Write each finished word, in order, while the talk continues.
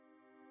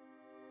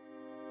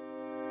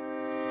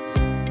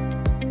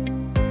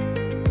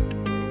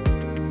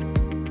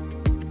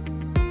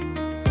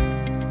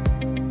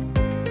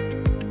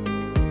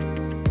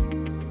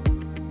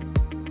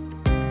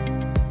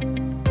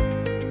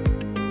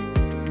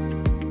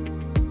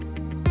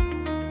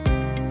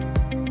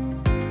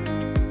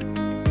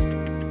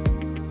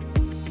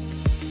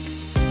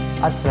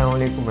Assalamu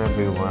alaikum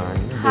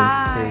everyone.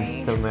 Hi. This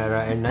is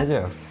Samara and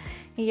Najaf.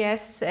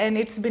 Yes, and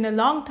it's been a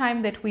long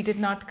time that we did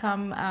not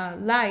come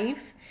live,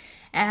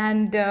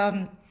 and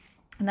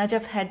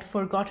Najaf had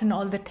forgotten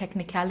all the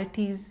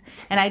technicalities,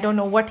 and I don't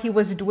know what he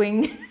was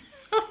doing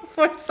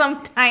for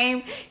some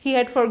time. He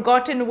had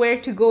forgotten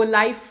where to go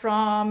live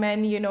from,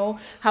 and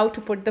how to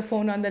put the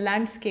phone on the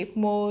landscape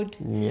mode.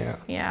 Yeah.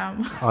 Yeah.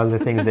 All the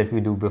things that we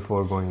do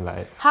before going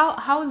live.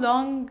 How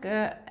long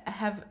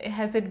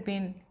has it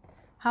been?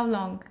 How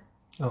long?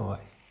 Oh, I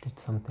did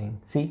something.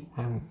 See,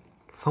 I'm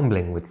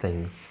fumbling with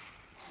things.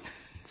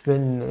 It's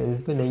been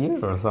a year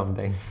or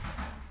something.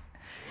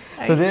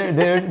 So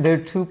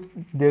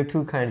there are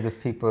two kinds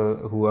of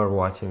people who are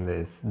watching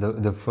this.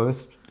 The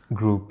first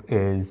group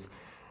is,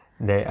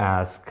 they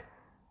ask,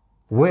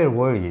 where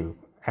were you?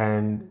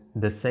 And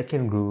the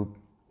second group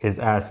is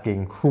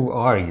asking, who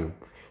are you?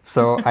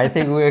 So I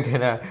think we're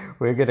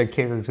gonna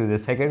cater to the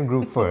second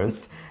group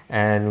first,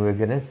 and we're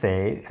gonna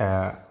say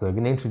we're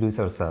gonna introduce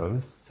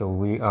ourselves. So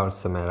we are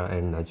Samara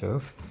and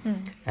Najaf,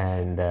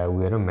 and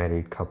we're a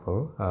married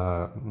couple.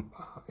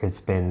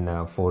 It's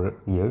been 4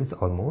 years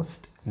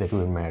almost that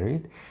we're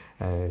married.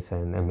 It's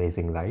an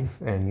amazing life,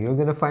 and you're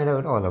gonna find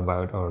out all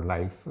about our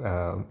life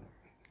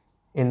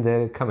in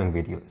the coming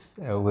videos.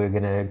 We're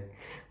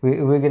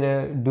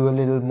gonna do a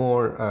little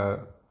more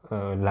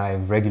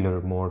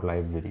more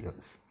live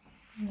videos.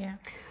 Yeah.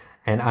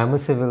 And I'm a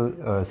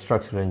civil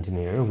structural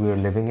engineer. We're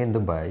living in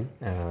Dubai.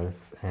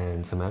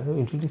 And Samara,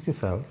 introduce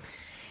yourself.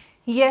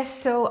 Yes,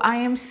 so I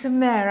am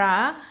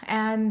Samara,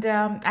 and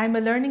I'm a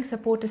learning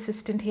support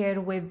assistant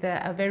here with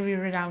a very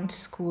renowned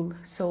school.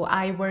 So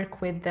I work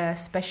with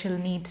special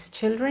needs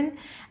children,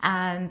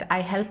 and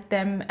I help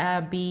them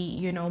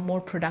be,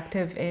 more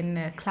productive in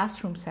a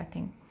classroom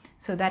setting.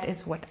 So that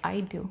is what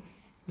I do.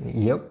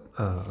 Yep,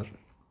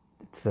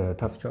 it's a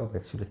tough job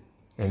actually,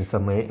 and it's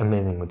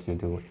amazing what you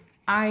do.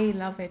 I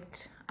love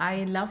it.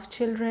 I love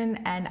children,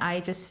 and I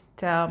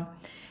just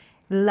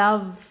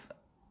love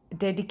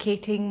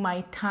dedicating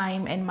my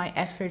time and my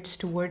efforts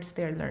towards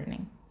their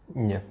learning.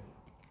 Yeah,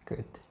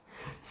 good.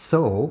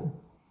 So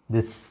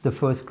this is the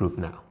first group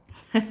now.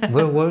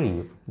 Where were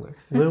you?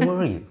 Where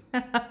were you?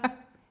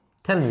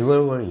 Tell me,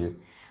 where were you?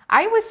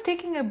 I was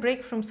taking a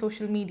break from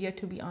social media,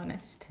 to be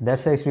honest.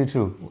 That's actually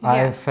true. Yeah.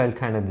 I felt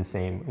kind of the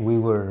same. We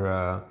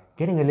were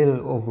getting a little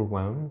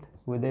overwhelmed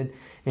with it.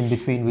 In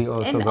between, we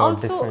also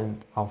got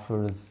different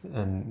offers,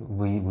 and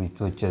we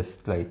were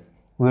just like,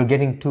 we were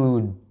getting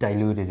too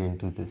diluted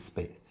into this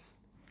space.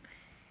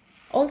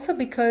 Also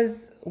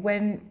because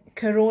when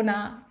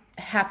Corona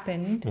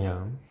happened,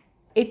 Yeah.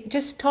 it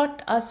just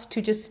taught us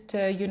to just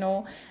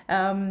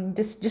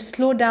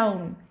slow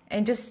down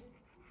and just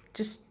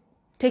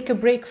take a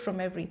break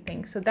from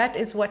everything. So that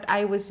is what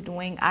I was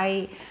doing.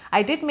 I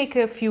did make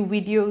a few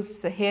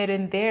videos here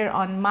and there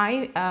on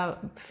my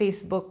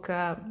Facebook.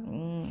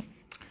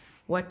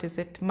 What is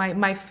it?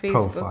 My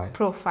Facebook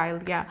profile.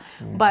 Yeah.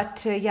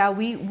 But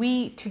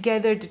we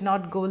together did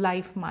not go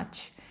live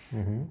much.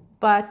 Mm-hmm.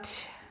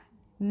 But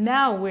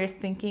now we're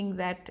thinking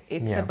that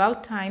it's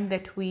about time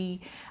that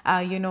we,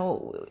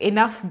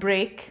 enough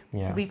break.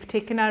 Yeah. We've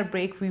taken our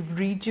break, we've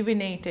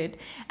rejuvenated,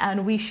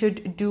 and we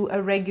should do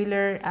a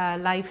regular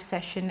live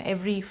session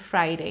every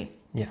Friday.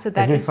 Yeah. So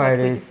that every is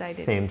Friday, what we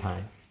decided. same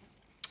time.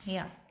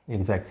 Yeah.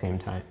 Exact same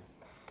time.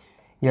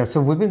 Yeah.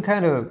 So we've been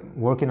kind of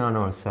working on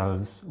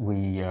ourselves.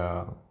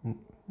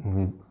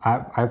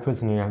 I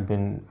personally have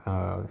been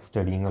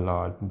studying a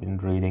lot, been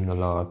reading a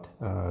lot,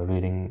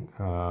 reading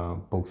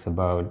books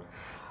about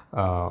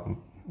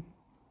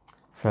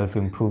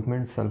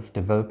self-improvement,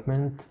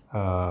 self-development.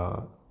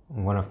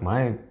 One of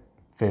my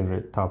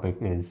favorite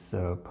topic is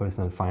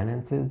personal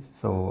finances.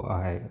 So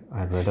I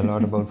read a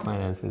lot about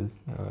finances,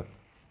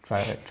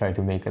 try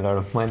to make a lot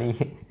of money.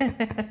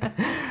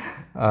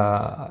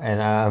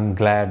 And I'm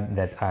glad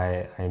that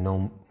I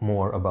know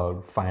more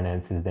about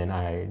finances than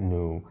I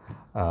knew,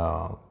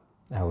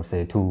 I would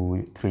say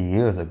 2-3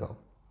 years ago.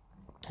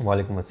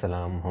 Walaikum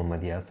assalam,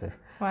 Muhammad Yasir.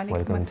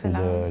 Welcome to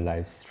the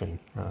live stream.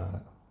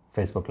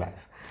 Facebook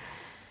Live.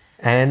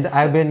 And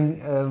I've been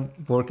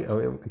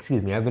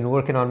I've been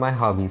working on my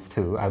hobbies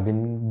too. I've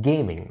been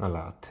gaming a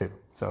lot too.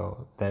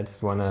 So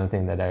that's one other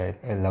thing that I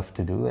love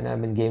to do, and I've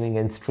been gaming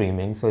and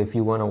streaming. So if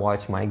you want to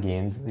watch my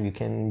games, you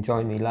can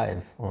join me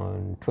live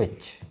on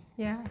Twitch.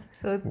 Yeah.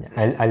 So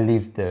I'll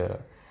leave the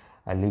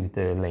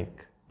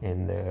link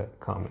in the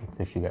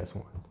comments if you guys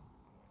want.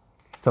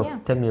 So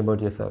tell me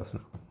about yourself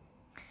now.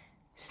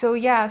 So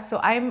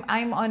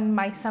I'm on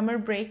my summer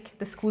break.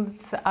 The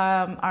schools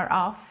are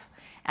off,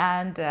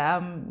 and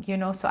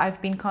so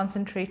I've been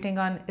concentrating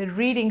on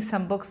reading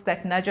some books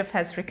that Najaf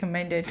has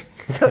recommended.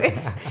 So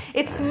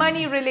it's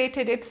money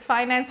related, it's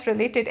finance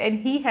related, and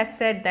he has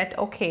said that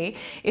okay,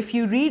 if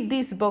you read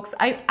these books,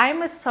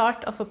 I'm a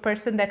sort of a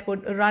person that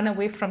would run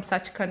away from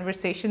such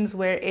conversations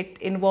where it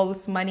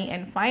involves money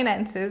and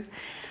finances.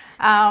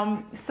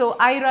 So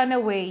I run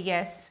away,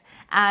 yes.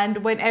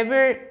 And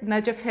whenever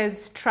Najaf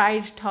has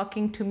tried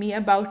talking to me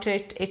about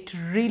it, it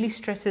really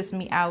stresses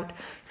me out.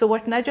 So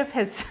what Najaf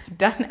has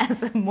done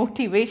as a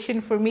motivation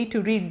for me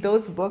to read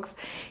those books,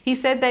 he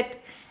said that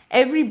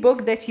every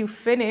book that you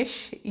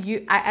finish,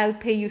 I'll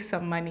pay you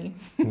some money.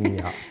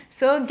 Yeah.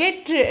 So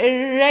get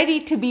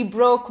ready to be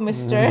broke,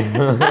 mister.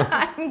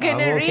 I'm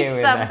gonna read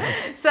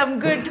some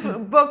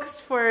good books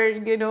for,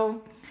 you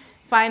know,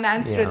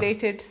 finance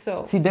related.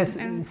 So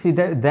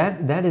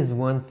that is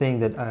one thing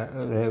that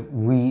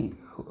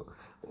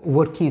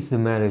what keeps the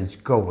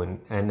marriage going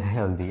and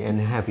healthy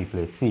and happy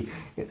place. See,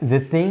 the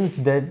things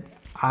that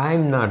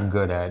I'm not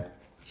good at,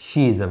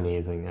 she's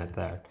amazing at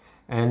that.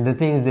 And the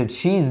things that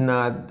she's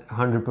not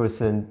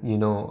 100%, you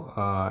know,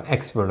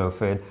 expert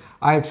of it,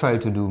 I try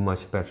to do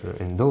much better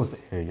in those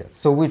areas.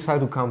 So we try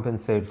to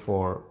compensate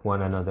for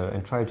one another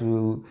and try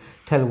to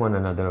tell one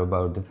another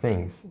about the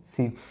things.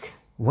 See,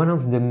 one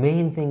of the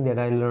main things that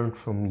I learned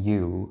from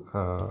you,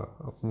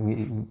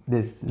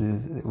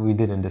 we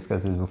didn't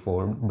discuss this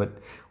before, but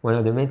one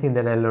of the main things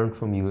that I learned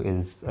from you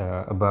is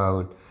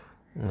about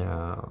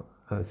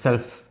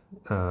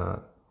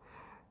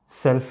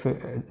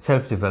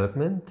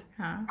self-development.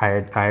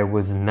 I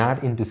was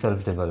not into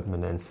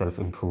self-development and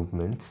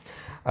self-improvements.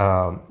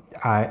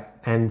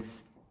 And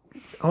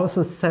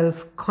also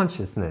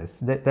self-consciousness.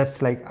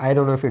 That's like, I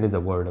don't know if it is a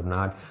word or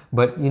not,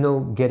 but you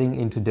know, getting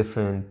into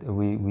different,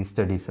 we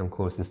studied some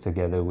courses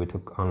together, we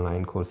took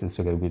online courses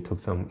together, we took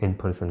some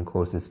in-person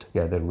courses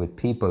together with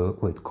people,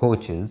 with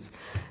coaches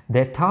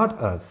that taught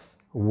us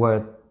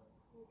what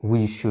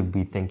we should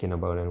be thinking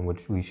about and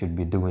what we should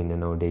be doing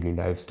in our daily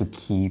lives to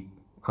keep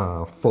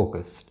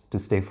focused, to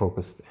stay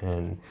focused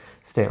and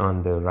stay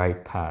on the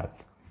right path.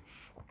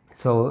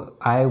 So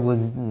I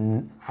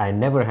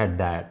never had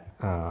that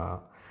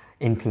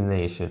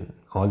inclination.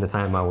 All the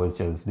time I was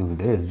just do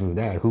this, do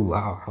that,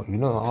 you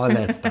know, all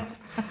that stuff.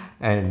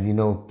 And, you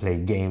know, play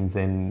games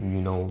and,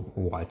 you know,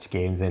 watch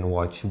games and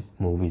watch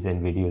movies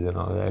and videos and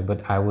all that.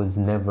 But I was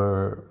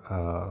never,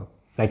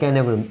 I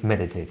never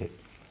meditated.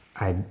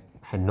 I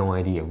had no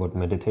idea what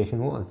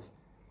meditation was.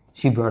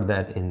 She brought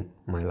that in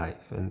my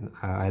life and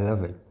I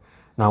love it.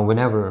 Now,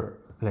 whenever,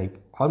 like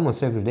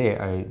almost every day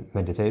I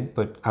meditate,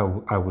 but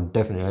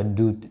I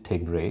do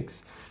take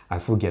breaks. I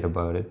forget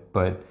about it,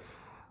 but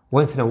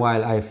once in a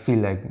while I feel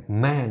like,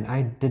 man,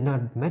 I did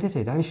not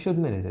meditate. I should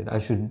meditate. I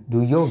should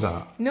do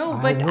yoga. No,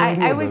 but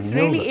I was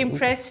really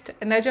impressed,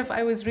 Najaf.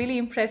 I was really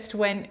impressed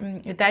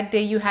when that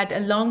day you had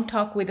a long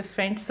talk with a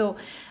friend. So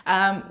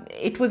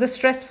it was a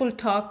stressful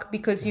talk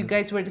because you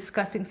guys were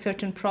discussing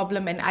certain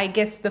problem, and I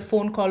guess the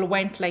phone call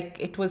went like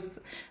it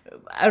was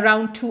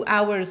around 2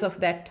 hours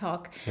of that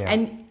talk. Yeah.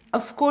 And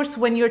of course,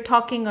 when you're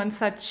talking on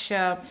such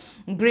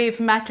grave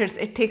matters,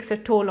 it takes a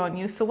toll on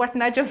you. So what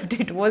Najaf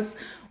did was,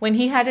 when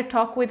he had a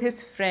talk with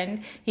his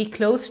friend, he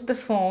closed the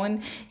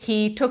phone,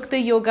 he took the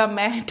yoga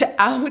mat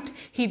out,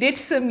 he did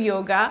some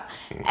yoga,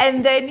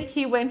 and then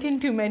he went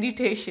into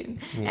meditation.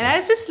 Yeah. And I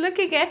was just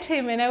looking at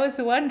him and I was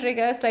wondering,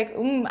 I was like,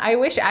 I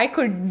wish I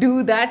could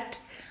do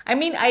that. I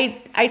mean,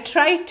 I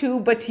tried to,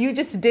 but you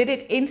just did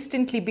it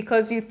instantly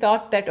because you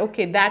thought that,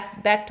 okay,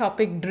 that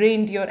topic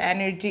drained your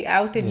energy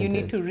out and you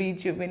need to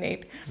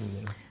rejuvenate.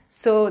 Yeah.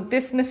 So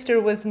this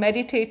mister was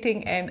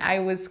meditating and I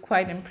was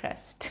quite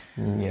impressed.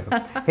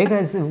 Yeah. Hey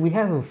guys, we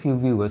have a few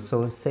viewers,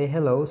 so say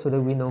hello so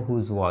that we know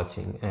who's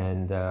watching.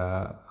 And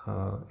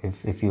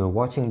if you're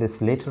watching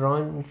this later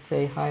on,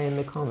 say hi in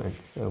the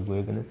comments.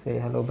 We're going to say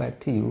hello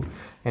back to you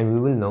and we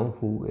will know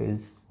who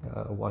is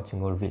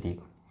watching our video.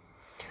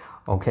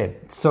 Okay,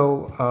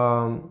 so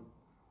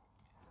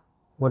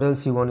what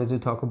else you wanted to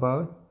talk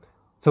about?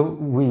 So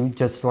we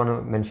just want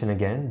to mention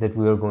again that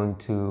we are going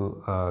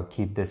to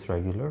keep this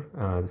regular,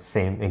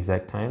 same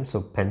exact time.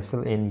 So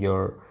pencil in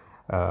your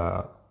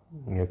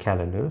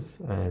calendars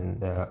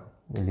and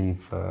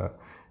leave a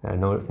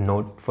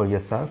note for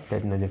yourself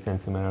that Najaf and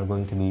Sumaira are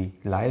going to be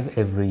live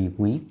every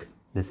week,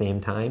 the same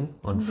time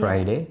on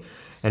Friday.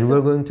 And we're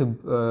going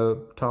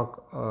to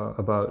talk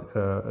about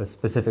a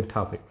specific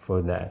topic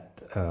for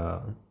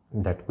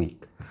that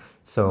week.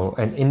 So,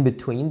 and in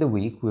between the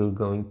week, we're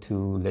going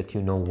to let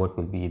you know what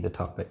will be the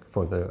topic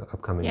for the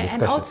upcoming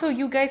discussions. And also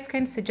you guys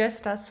can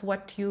suggest us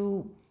what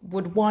you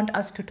would want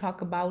us to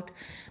talk about,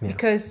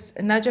 because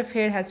Najaf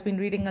here has been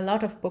reading a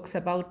lot of books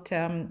about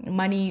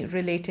money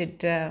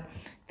related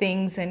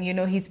things, and you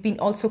know, he's been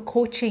also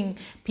coaching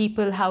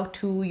people how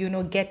to, you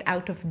know, get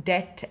out of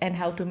debt and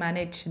how to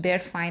manage their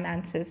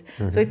finances.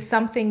 So it's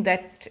something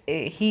that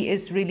he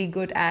is really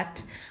good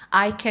at.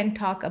 I can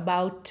talk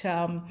about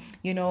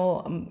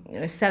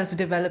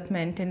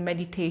self-development and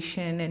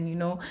meditation and, you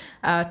know,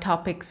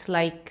 topics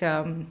like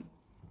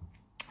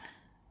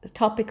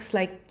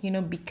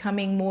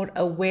becoming more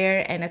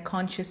aware and a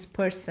conscious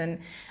person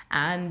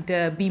and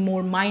be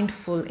more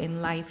mindful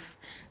in life.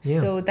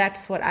 So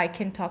that's what I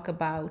can talk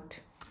about.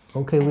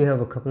 Okay, we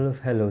have a couple of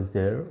hellos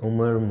there.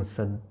 Umar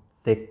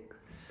Musaddiq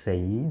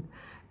Saeed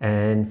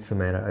and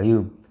Sumaira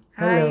Ayub.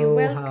 Hello,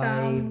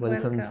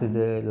 welcome to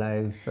the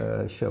live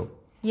show.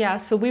 Yeah,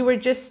 so we were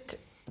just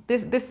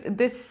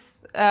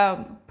this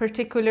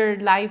particular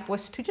live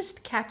was to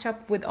just catch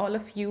up with all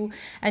of you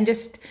and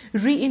just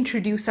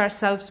reintroduce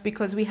ourselves,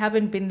 because we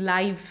haven't been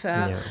live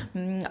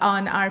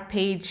on our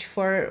page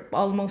for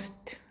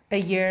almost a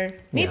year.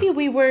 Maybe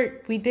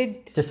we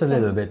did just a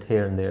little bit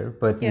here and there,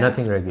 but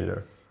nothing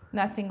regular.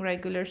 Nothing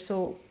regular.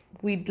 So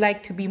we'd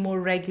like to be more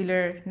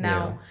regular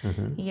now.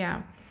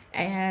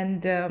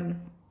 And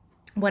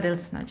what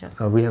else,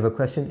 Najaf? We have a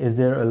question. Is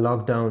there a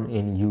lockdown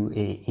in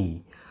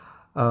UAE?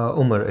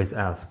 Umar is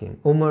asking.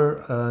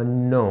 Umar,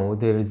 no,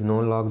 there is no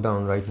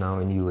lockdown right now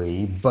in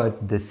UAE,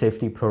 but the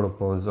safety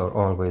protocols are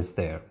always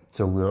there.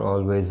 So we're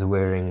always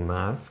wearing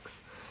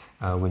masks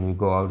when we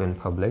go out in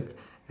public,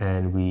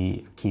 and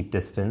we keep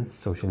distance.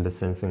 Social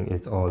distancing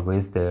is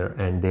always there,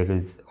 and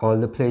all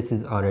the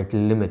places are at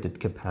limited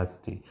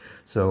capacity.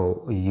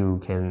 So you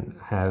can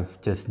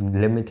have just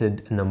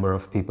limited number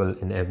of people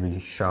in every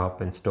shop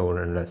and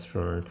store and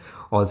restaurant.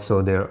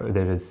 Also,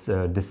 there is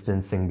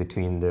distancing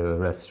between the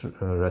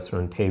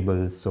restaurant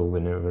tables. So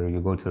whenever you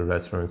go to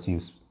restaurants,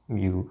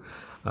 you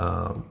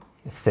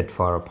sit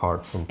far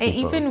apart from people. And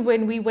even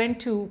when we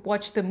went to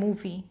watch the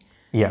movie.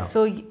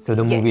 So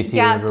the movie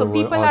theater. So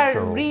people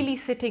are really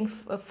sitting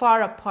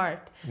far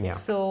apart.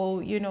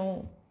 So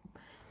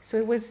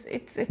so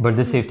it's. But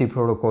the safety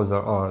protocols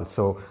are all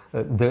so.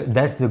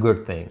 That's the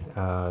good thing.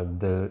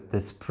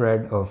 The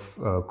spread of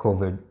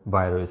COVID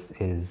virus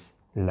is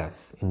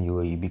less in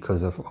UAE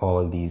because of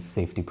all these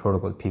safety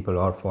protocols. People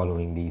are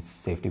following these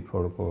safety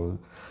protocols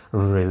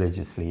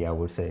religiously, I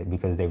would say,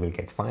 because they will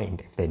get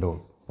fined if they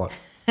don't follow.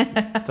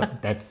 So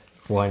that's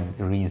one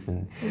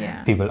reason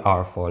people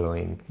are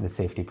following the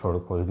safety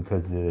protocols,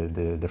 because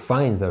the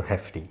fines are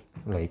hefty.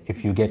 Like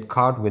if you get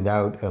caught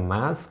without a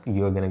mask,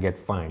 you're gonna get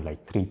fined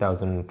like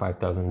 3,000,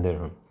 5,000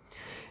 dirham.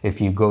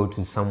 If you go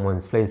to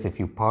someone's place, if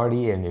you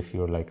party, and if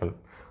you're like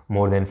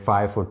more than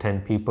 5 or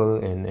 10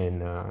 people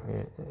in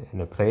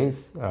a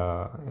place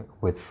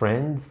with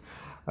friends,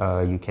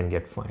 you can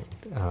get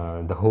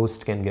fined. The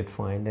host can get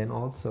fined, and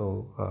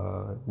also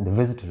the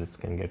visitors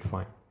can get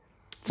fined.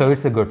 So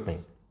it's a good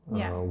thing.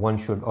 One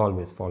should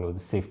always follow the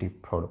safety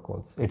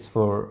protocols. It's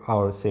for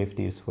our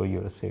safety, it's for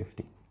your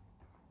safety.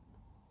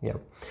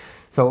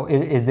 So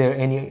is there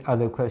any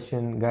other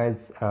question,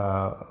 guys?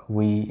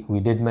 We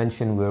did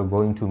mention we're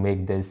going to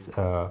make this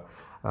a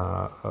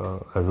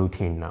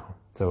routine now.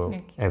 So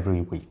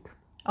every week.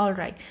 All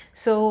right.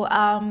 So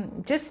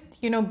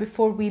just,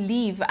 before we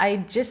leave,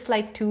 I'd just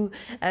like to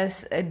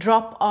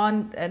drop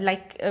on,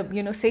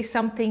 say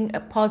something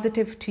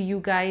positive to you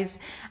guys.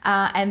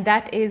 And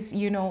that is,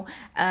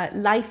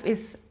 life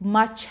is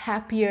much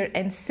happier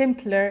and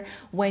simpler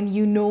when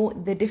you know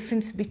the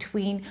difference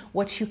between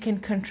what you can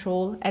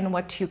control and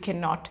what you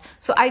cannot.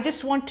 So I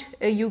just want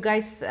you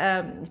guys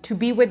to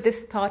be with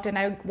this thought, and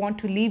I want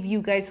to leave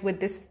you guys with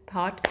this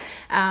thought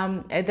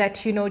that,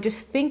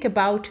 just think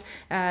about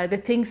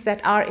the things that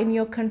are in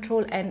your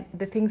control and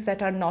the things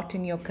that are not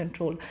in your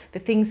control, the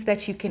things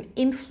that you can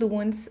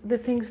influence, the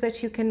things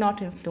that you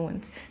cannot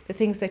influence, the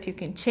things that you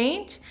can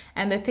change,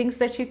 and the things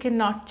that you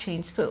cannot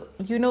change. So,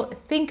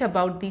 think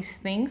about these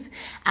things,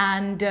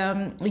 and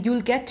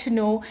you'll get to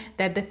know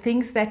that the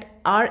things that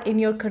are in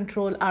your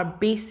control are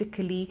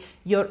basically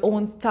your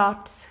own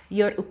thoughts,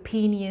 your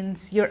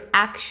opinions, your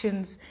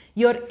actions,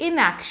 your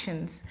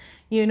inactions,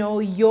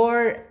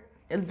 your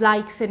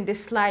likes and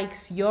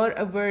dislikes, your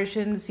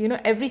aversions,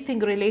 everything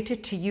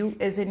related to you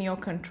is in your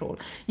control.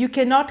 You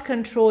cannot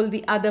control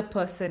the other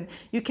person.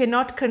 You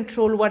cannot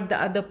control what the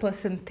other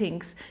person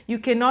thinks. You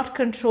cannot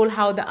control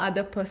how the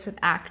other person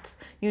acts,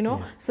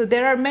 So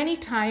there are many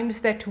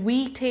times that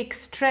we take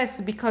stress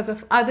because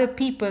of other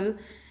people,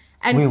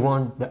 and we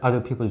want the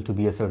other people to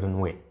be a certain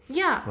way.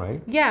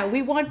 Right?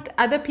 We want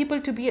other people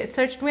to be a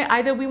certain way.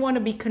 Either we want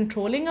to be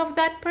controlling of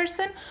that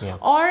person,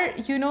 or,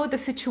 the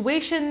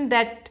situation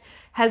that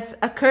has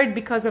occurred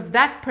because of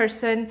that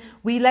person,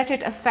 we let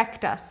it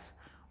affect us,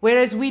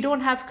 whereas we don't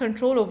have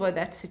control over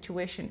that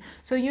situation.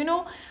 So,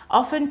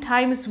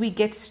 oftentimes we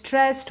get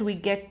stressed, we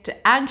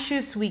get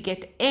anxious, we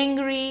get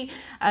angry,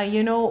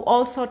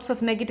 all sorts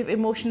of negative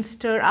emotions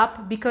stir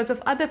up because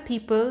of other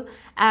people,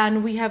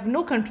 and we have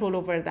no control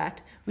over that.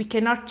 We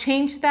cannot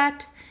change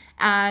that.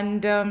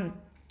 And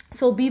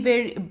so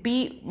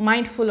be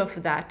mindful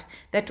of that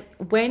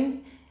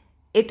when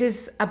it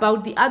is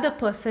about the other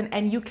person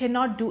and you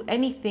cannot do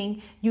anything,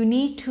 you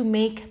need to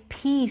make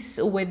peace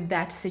with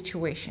that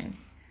situation.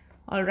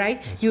 All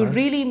right? You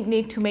really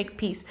need to make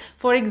peace.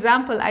 For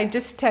example, I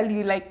just tell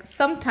you,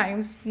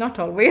 sometimes, not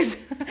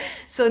always.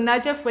 So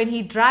Najaf, when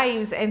he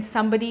drives and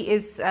somebody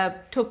is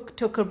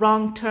took a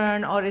wrong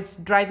turn or is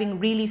driving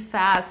really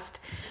fast,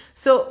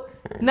 so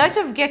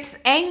Najaf gets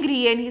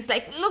angry and he's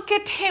like, look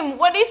at him,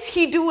 what is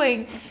he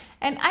doing?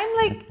 And I'm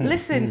like,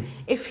 listen,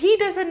 if he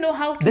doesn't know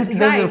how to drive...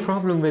 That's a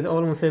problem with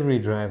almost every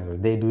driver.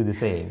 They do the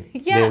same.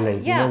 They're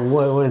like,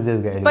 what is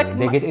this guy doing?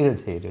 They get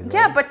irritated.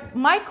 Yeah, right? But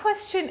my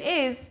question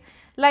is,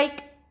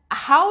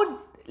 how,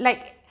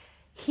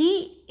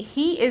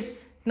 he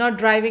is not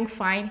driving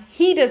fine.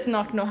 He does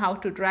not know how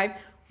to drive.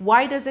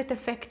 why does it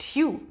affect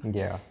you?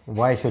 Yeah.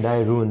 Why should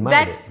I ruin my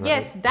day? Right?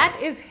 Yes, that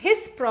is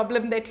his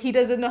problem that he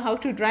doesn't know how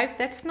to drive.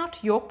 That's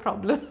not your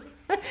problem.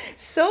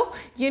 So,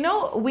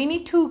 we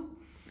need to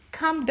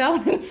calm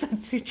down in such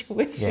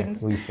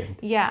situations. Yeah, we should.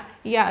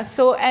 Yeah.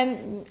 So,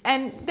 and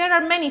there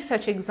are many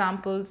such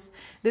examples.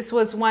 This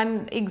was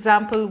one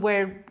example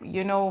where,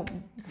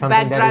 Something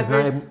bad that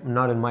drivers. is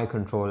not in my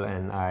control,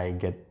 and I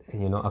get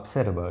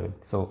upset about it.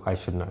 So I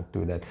should not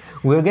do that.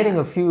 We're getting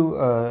a few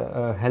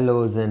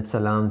hellos and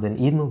salams and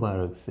Eid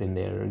Mubaraks in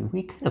there.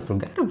 We kind of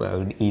forgot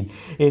about Eid.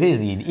 It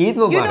is Eid. Eid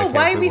Mubarak. You know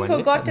why we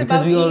forgot about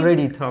Because we Eid?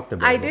 already talked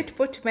about I it. did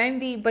put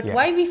Mehndi, but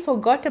why we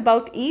forgot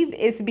about Eid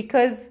is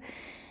because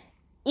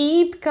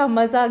Eid ka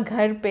maza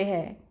ghar pe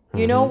hai.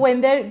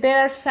 When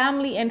there are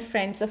family and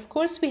friends. Of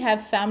course, we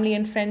have family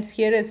and friends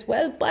here as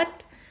well,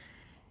 but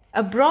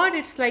abroad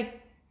it's like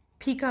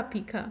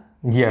pika.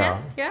 Yeah.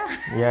 Yeah.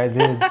 Yeah,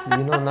 there's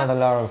not a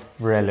lot of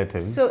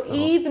relatives. So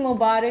Eid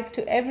Mubarak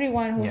to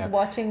everyone who's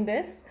watching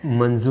this.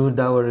 Manzoor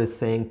Dawar is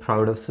saying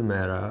proud of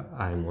Sumaira.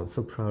 I'm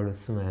also proud of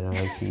Sumaira.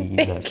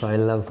 That's why I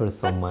love her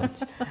so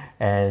much.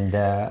 And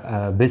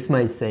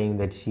Bisma is saying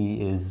that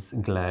she is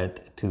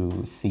glad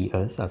to see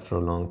us after a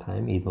long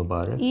time. Eid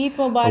Mubarak. Eid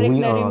Mubarak,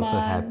 We are Nariman. also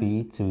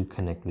happy to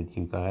connect with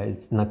you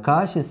guys.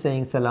 Nakash is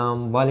saying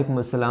salam. Walaikum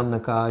assalam,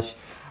 Nakash.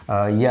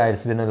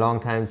 It's been a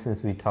long time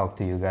since we talked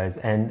to you guys.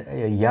 And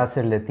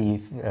Yasir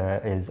Latif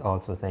is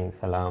also saying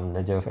salam.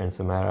 Najaf and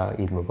Sumaira,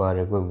 Eid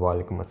Mubarak, wa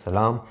alaikum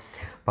assalam.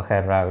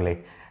 Pakhair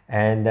Ragli.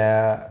 And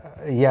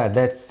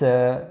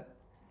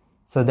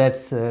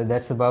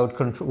that's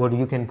about what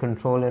you can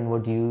control and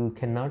what you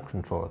cannot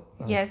control.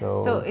 Yes,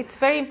 so it's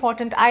very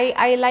important.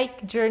 I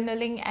like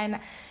journaling and,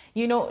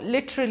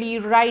 literally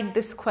write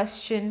this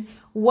question,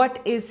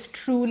 what is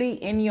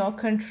truly in your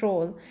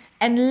control?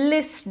 And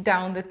list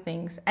down the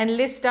things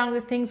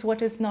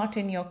what is not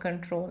in your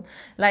control.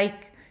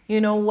 Like,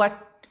 what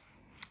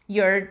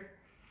your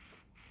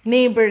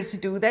neighbors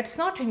do, that's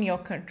not in your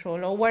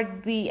control. Or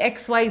what the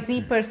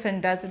XYZ person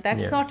does,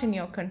 that's not in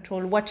your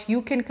control. What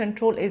you can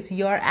control is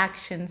your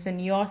actions and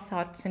your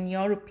thoughts and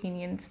your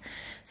opinions.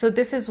 So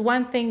this is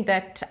one thing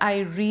that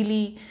I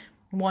really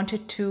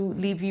wanted to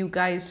leave you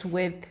guys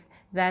with,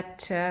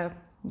 that,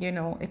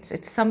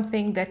 it's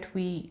something that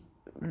we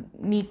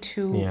need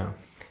to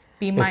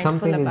be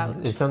mindful about.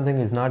 If something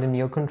is not in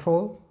your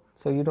control,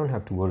 so you don't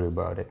have to worry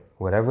about it.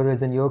 Whatever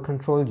is in your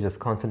control, just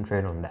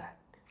concentrate on that.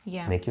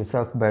 Yeah. Make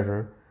yourself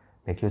better,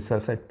 make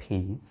yourself at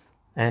peace,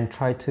 and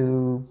try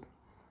to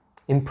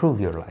improve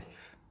your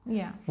life.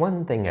 Yeah.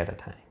 One thing at a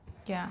time.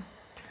 Yeah.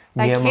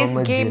 Like his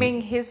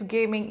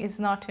gaming is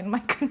not in my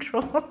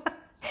control.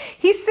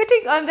 He's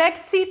sitting on that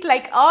seat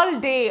like all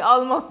day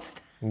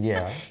almost.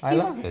 Yeah, I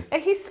love it.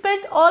 He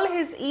spent all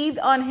his Eid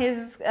on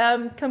his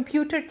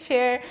computer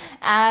chair,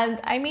 and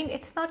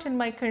it's not in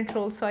my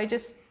control. So I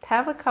just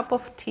have a cup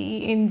of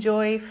tea,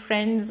 enjoy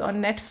Friends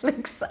on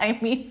Netflix.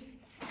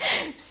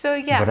 So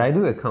yeah. But I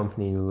do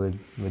accompany you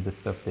with the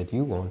stuff that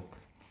you want.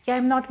 Yeah,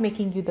 I'm not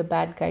making you the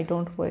bad guy.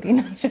 Don't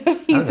worry.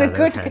 He's a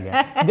good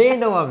guy. They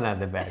know I'm not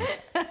the bad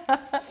guy.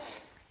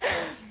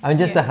 I'm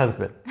just the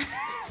husband.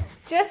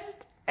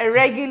 Just a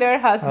regular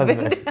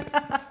husband.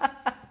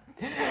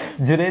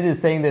 Junaid is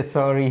saying that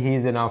sorry,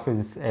 he's in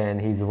office and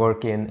he's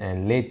working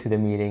and late to the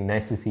meeting.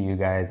 Nice to see you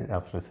guys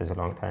after such a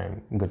long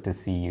time. Good to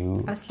see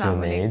you,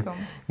 Junaid.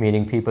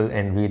 Meeting people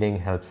and reading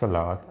helps a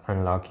lot,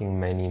 unlocking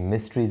many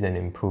mysteries and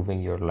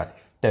improving your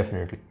life.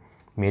 Definitely.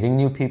 Meeting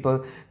new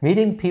people,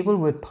 meeting people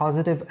with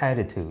positive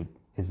attitude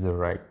is the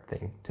right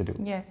thing to do.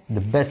 Yes.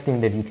 The best thing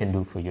that you can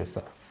do for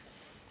yourself.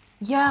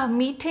 Yeah,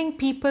 meeting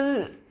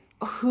people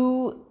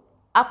who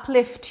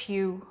uplift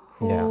you,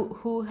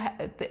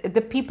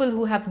 the people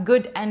who have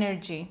good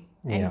energy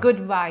and good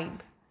vibe.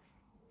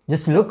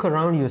 Just look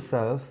around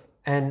yourself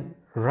and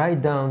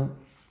write down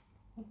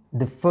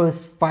the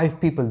first 5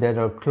 people that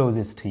are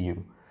closest to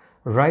you.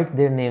 Write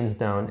their names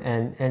down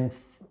and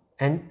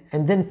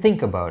then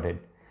think about it.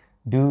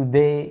 Do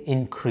they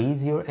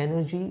increase your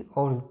energy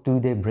or do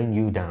they bring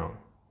you down?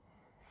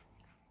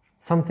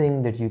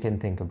 Something that you can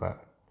think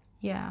about.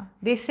 Yeah,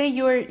 they say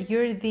you're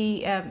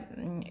the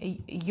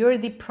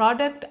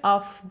product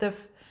of the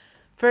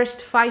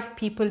first 5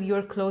 people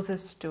you're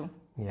closest to.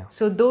 Yeah.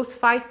 So those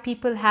 5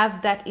 people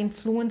have that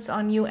influence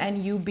on you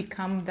and you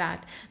become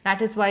that.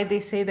 That is why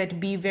they say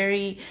that be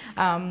very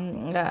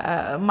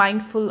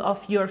mindful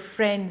of your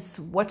friends,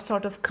 what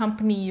sort of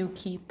company you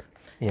keep.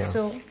 Yeah.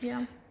 So,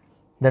 yeah.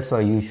 That's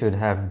why you should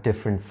have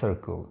different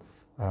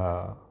circles.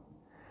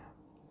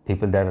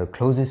 People that are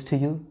closest to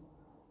you,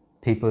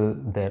 people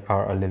that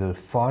are a little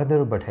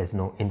farther but has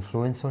no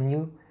influence on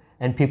you,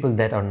 and people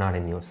that are not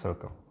in your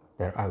circle.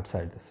 They're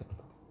outside the circle.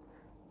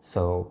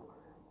 So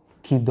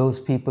keep those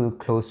people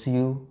close to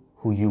you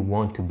who you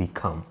want to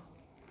become.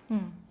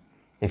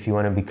 If you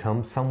want to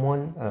become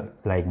someone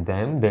like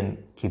them, then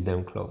keep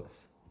them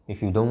close.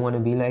 If you don't want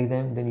to be like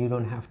them, then you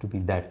don't have to be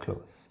that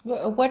close.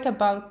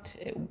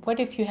 What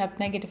if you have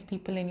negative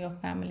people in your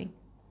family?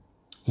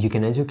 You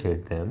can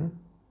educate them,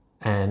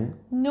 and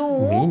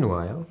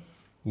meanwhile,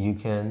 you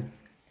can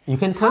You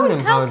can tell them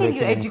how can they you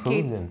can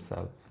educate? improve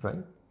themselves,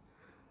 right?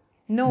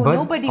 No, But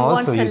nobody also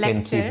wants a you can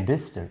lecture. keep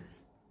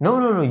distance.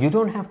 No. You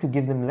don't have to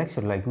give them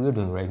lecture like we're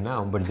doing right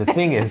now. But the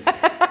thing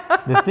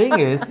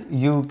is,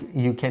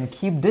 you can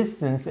keep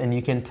distance and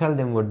you can tell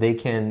them what they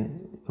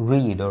can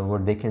read or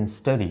what they can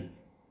study.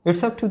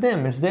 It's up to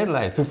them. It's their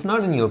life. It's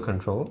not in your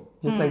control.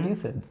 Just like you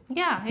said.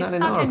 Yeah, it's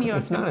not in your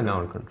It's not in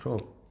our control.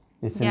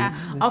 It's yeah.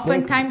 it's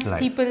Oftentimes their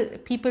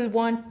life. people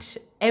want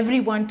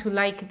everyone to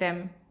like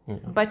them,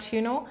 but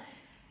you know,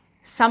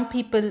 some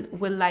people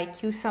will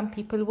like you, some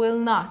people will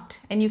not,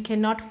 and you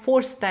cannot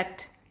force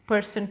that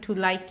person to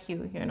like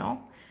you. You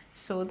know,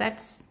 so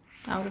that's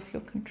out of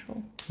your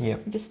control. Yeah.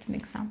 Just an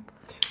example.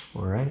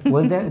 All right.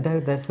 Well,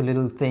 that's a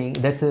little thing.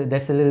 That's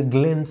a little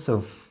glimpse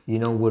of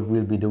what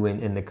we'll be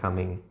doing in the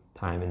coming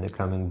time, in the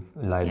coming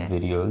live Yes.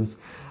 videos.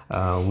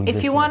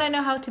 If you want to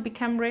know how to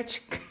become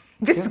rich,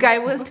 this guy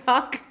will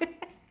talk.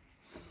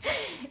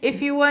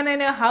 If you want to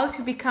know how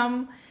to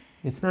become,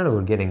 it's not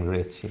about getting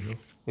rich.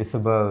 It's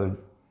about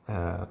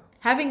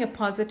having a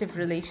positive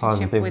relationship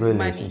positive with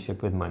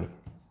relationship with money.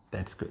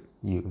 That's good.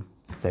 You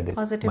said it.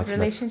 positive much better.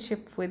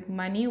 relationship with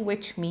money,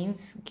 which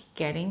means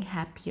getting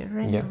happier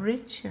and Yeah.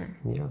 richer.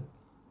 Yeah.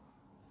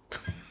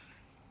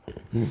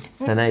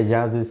 Sana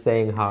Ijaz is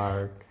saying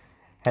hard.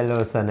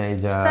 Hello, Sana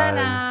Ijaz.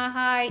 Sana,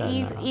 hi,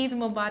 Sana. Eid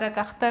Mubarak,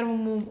 Akhtar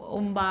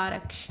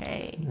Mubarak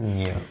Shay.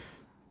 Yeah.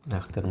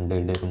 Akhtar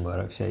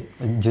Mubarak Shay.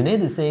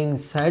 Junaid is saying,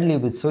 sadly,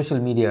 with social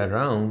media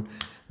around,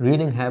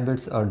 reading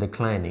habits are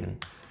declining.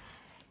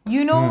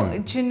 You know,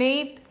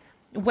 Junaid,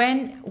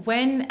 when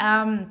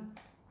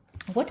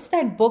what's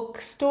that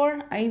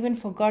bookstore? I even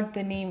forgot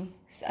the name.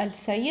 Al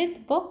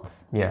Sayyid book?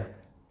 Yeah.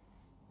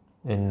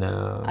 In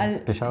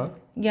Peshawar?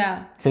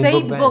 Yeah,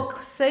 Sayyid Book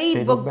Bank.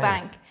 Sayyid Book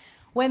Bank.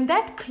 When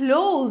that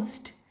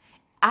closed,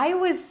 I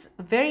was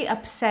very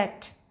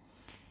upset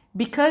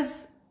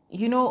because,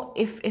 you know,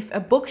 if a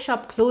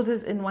bookshop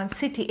closes in one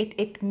city,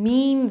 it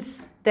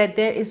means that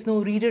there is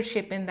no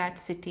readership in that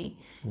city,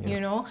 you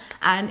know,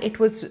 and it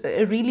was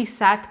a really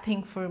sad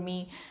thing for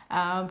me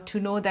to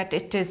know that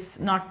it is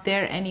not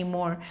there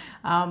anymore.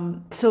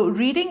 So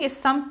reading is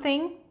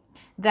something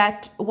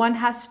that one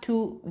has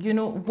to, you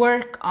know,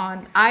 work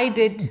on. I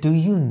did. Do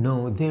you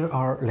know there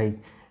are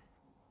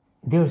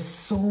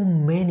so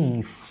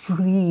many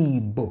free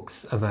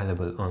books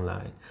available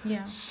online.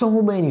 Yeah.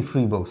 So many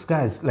free books,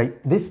 guys.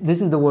 Like this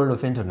is the world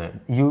of internet.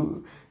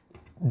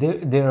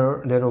 There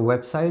are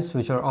websites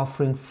which are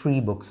offering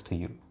free books to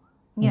you.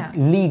 Yeah.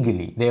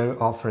 Legally,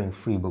 they're offering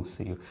free books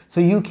to you.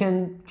 So you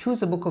can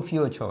choose a book of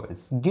your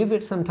choice. Give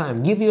it some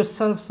time. Give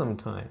yourself some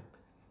time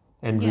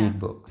and read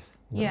books.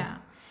 Yeah.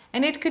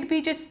 And it could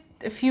be just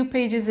a few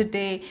pages a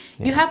day.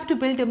 You have to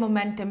build a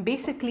momentum.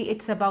 Basically,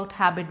 it's about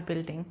habit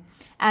building.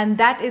 And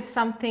that is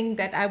something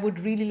that I would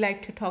really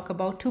like to talk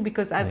about too,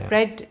 because I've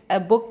read a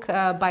book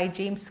by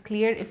James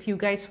Clear. If you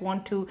guys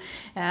want to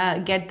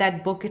get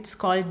that book, it's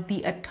called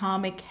The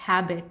Atomic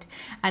Habit.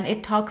 And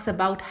it talks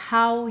about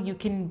how you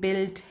can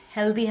build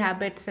healthy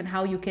habits and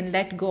how you can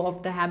let go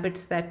of the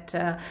habits that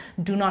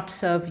do not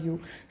serve you.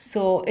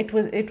 So it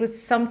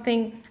was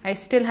something. I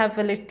still have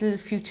last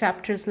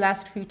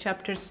few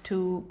chapters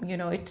to, you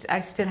know,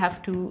 I still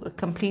have to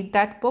complete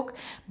that book.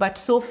 But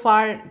so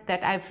far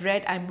that I've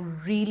read,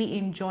 I'm really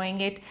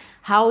enjoying it.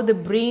 How the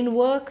brain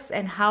works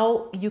and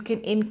how you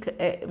can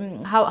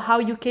how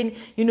you can,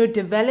 you know,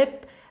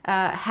 develop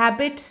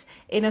habits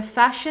in a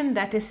fashion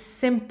that is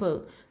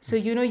simple. So,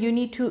 you know, you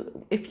need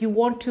to, if you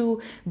want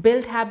to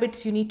build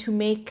habits, you need to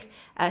make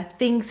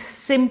things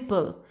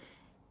simple.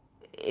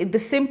 The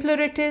simpler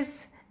it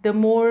is, the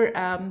more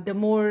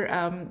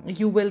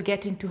you will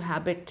get into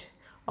habit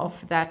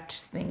of that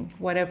thing,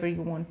 whatever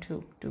you want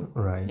to do.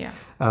 Right. Yeah.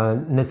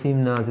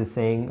 Naseem Naz is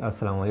saying,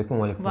 Assalamu alaikum.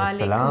 Wa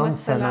alaikum assalam.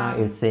 Sana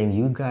is saying,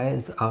 you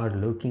guys are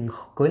looking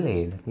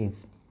khule. That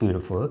means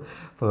beautiful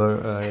for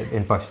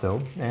in Pashto,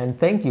 and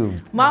thank you.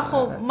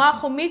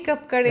 Maho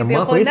makeup kare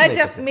dekho,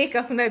 Najaf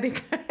makeup na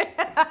dekha.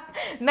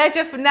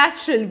 Najaf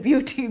natural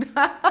beauty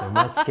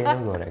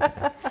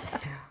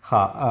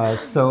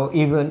so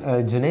even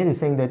Junaid is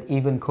saying that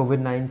even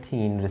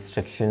COVID-19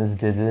 restrictions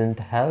didn't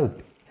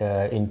help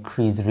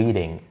increase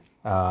reading.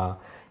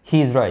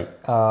 He's right.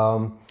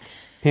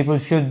 People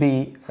should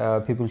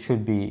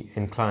be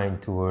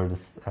inclined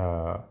towards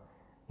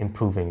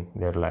improving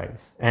their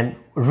lives, and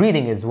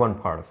reading is one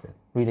part of it.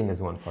 Reading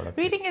is one part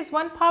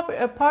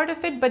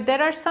of it, but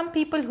there are some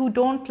people who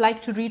don't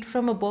like to read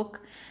from a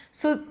book,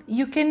 so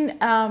you can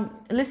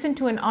listen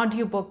to an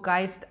audiobook,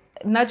 guys.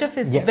 Najaf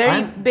is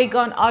big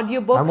on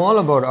audiobooks. I'm all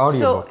about audiobooks.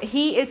 So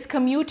he is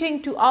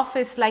commuting to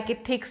office, like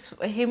it takes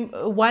him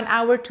 1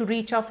 hour to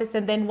reach office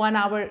and then 1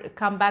 hour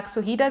come back.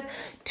 So he does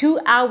 2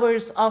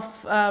 hours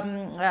of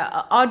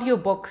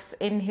audiobooks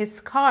in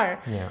his car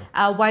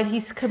while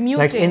he's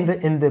commuting.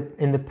 Like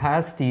in the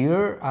past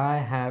year, I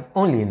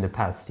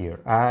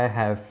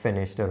have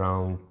finished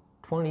around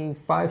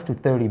 25 to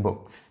 30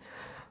 books.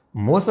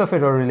 Most of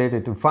it are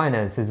related to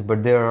finances,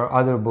 but there are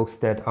other books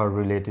that are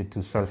related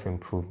to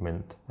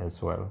self-improvement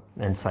as well,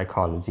 and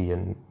psychology,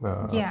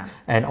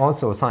 and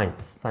also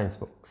science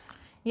books.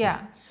 Yeah.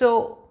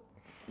 So,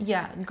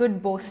 yeah,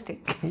 good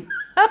boasting.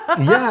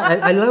 Yeah,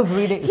 I love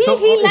reading. He So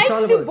it's likes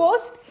all to about-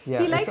 boast. Yeah,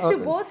 He it's likes all- to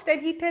boast,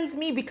 and he tells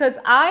me, because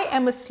I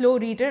am a slow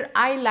reader,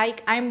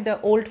 I'm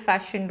the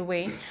old-fashioned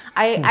way.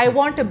 I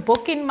want a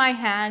book in my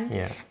hand,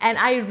 Yeah. and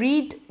I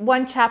read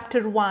one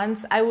chapter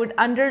once. I would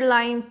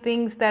underline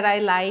things that I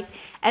like,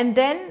 and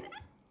then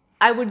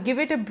I would give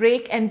it a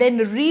break and then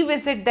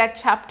revisit that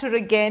chapter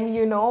again,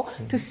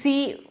 to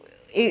see,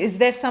 is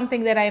there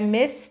something that I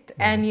missed?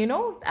 And,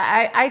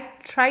 I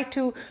try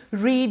to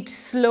read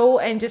slow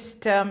and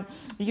just,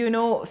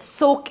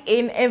 soak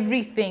in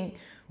everything.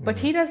 But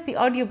he does the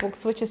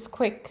audiobooks, which is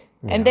quick.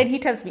 And then he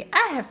tells me,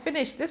 I have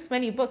finished this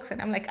many books.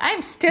 And I'm like,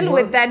 I'm still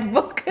with that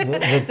book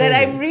that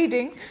I'm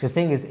reading. The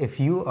thing is, if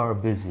you are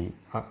busy,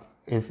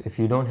 if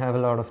you don't have a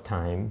lot of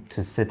time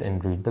to sit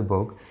and read the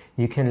book,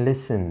 you can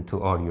listen to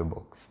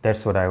audiobooks.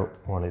 That's what I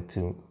wanted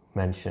to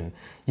mention.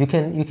 You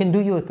can do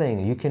your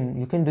thing. You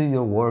can do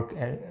your work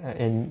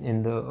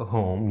in the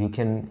home. You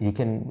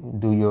can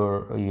do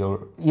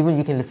your even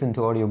you can listen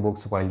to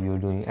audiobooks while you're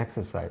doing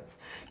exercise.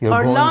 You're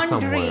Or going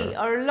laundry.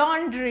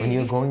 somewhere. When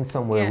you're going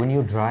somewhere, Yeah. when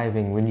you're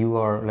driving, when you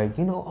are like,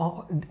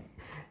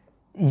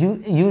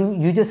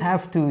 you just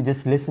have to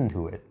just listen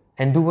to it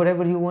and do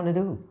whatever you want to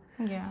do.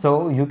 Yeah.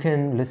 So you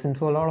can listen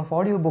to a lot of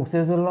audiobooks.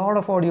 There's a lot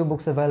of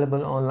audiobooks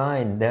available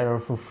online that are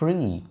for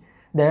free.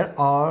 They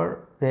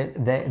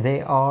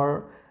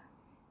are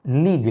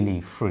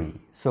legally free.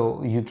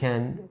 So you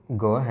can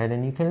go ahead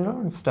and you can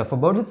learn stuff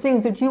about the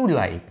things that you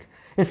like.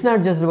 It's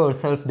not just about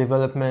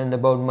self-development,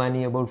 about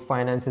money, about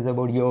finances,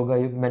 about yoga,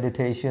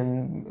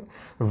 meditation,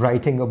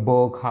 writing a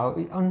book,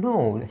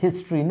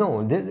 history,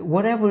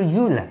 whatever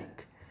you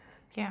like.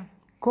 Yeah.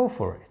 Go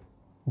for it.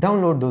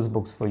 Download those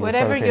books for yourself.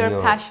 Whatever you're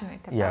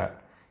passionate about. Yeah.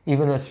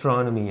 Even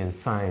astronomy and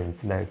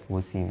science, like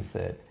Wasim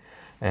said.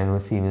 And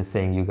Wasim is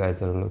saying, you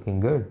guys are looking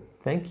good.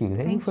 Thank you.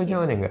 Thank you for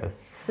joining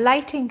us.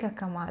 Lighting ka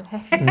kamal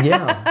hai.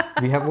 Yeah.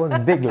 We have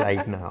one big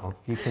light now.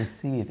 You can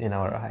see it in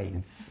our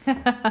eyes.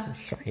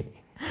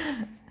 Shiny.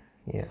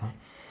 Yeah.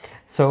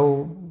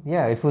 So,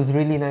 yeah, it was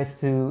really nice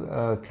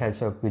to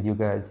catch up with you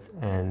guys.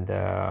 And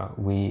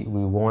we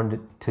wanted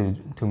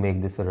to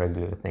make this a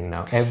regular thing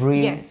now.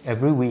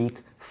 Every week,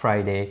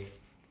 Friday,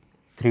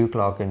 3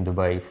 o'clock in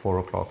Dubai, 4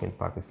 o'clock in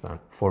Pakistan,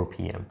 4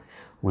 p.m.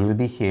 We will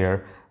be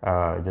here.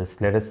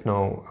 Just let us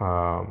know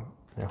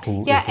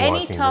who is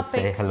watching. Just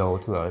say hello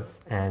to us,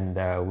 and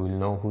we'll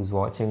know who's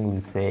watching.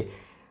 We'll say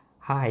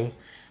hi.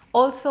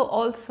 Also,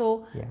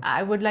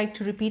 I would like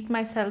to repeat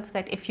myself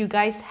that if you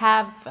guys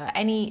have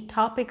any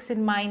topics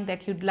in mind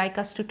that you'd like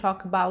us to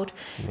talk about,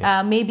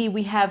 maybe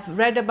we have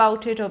read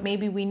about it, or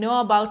maybe we know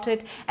about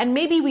it, and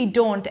maybe we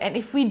don't. And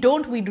if we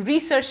don't, we'd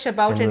research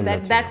about it.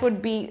 That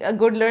would be a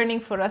good learning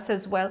for us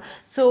as well.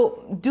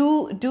 So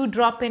do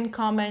drop in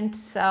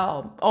comments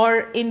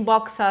or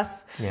inbox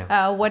us,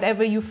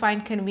 whatever you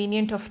find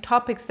convenient, of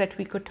topics that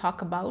we could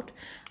talk about.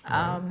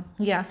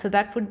 So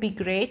that would be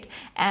great.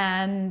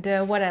 And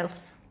what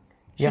else?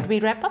 Should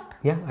we wrap up?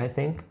 Yeah, I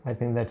think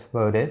that's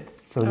about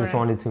it. So just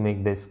wanted to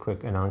make this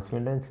quick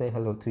announcement and say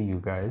hello to you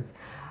guys.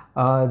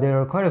 There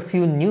are quite a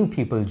few new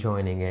people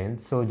joining in,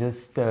 so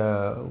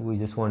we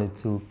just wanted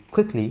to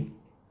quickly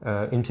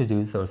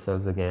introduce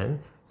ourselves again.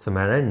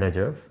 Samara and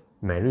Najaf,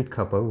 married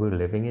couple, we're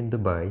living in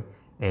Dubai,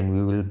 and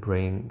we will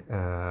bring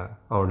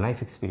our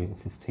life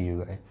experiences to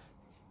you guys.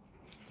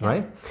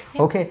 Right?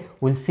 Yeah. Okay,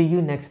 we'll see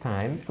you next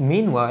time.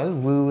 Meanwhile,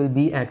 we will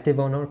be active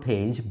on our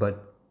page,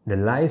 but the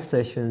live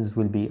sessions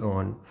will be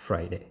on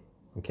Friday.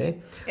 Okay?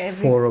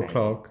 4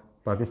 o'clock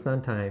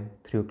Pakistan time,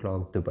 3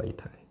 o'clock Dubai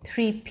time.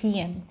 3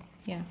 p.m.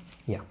 Yeah.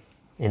 Yeah.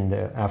 In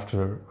the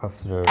afternoon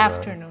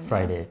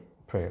Friday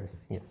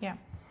prayers. Yes. Yeah.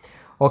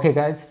 Okay,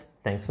 guys.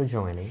 Thanks for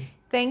joining.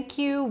 Thank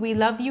you. We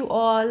love you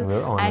all.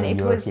 We're honored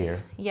you're here.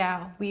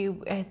 Yeah. We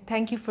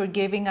thank you for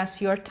giving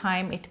us your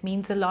time. It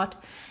means a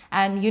lot.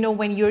 And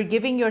when you're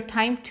giving your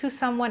time to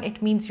someone,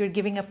 it means you're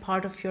giving a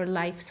part of your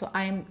life. So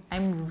I'm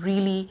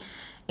really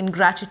in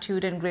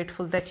gratitude and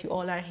grateful that you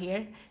all are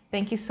here.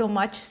 Thank you so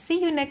much. See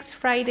you next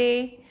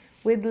Friday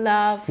with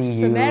love. See you.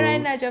 Samara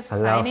and Najaf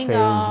signing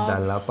off.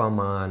 Allah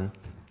Paman.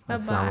 Bye-bye.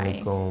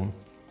 Assalamu alaikum.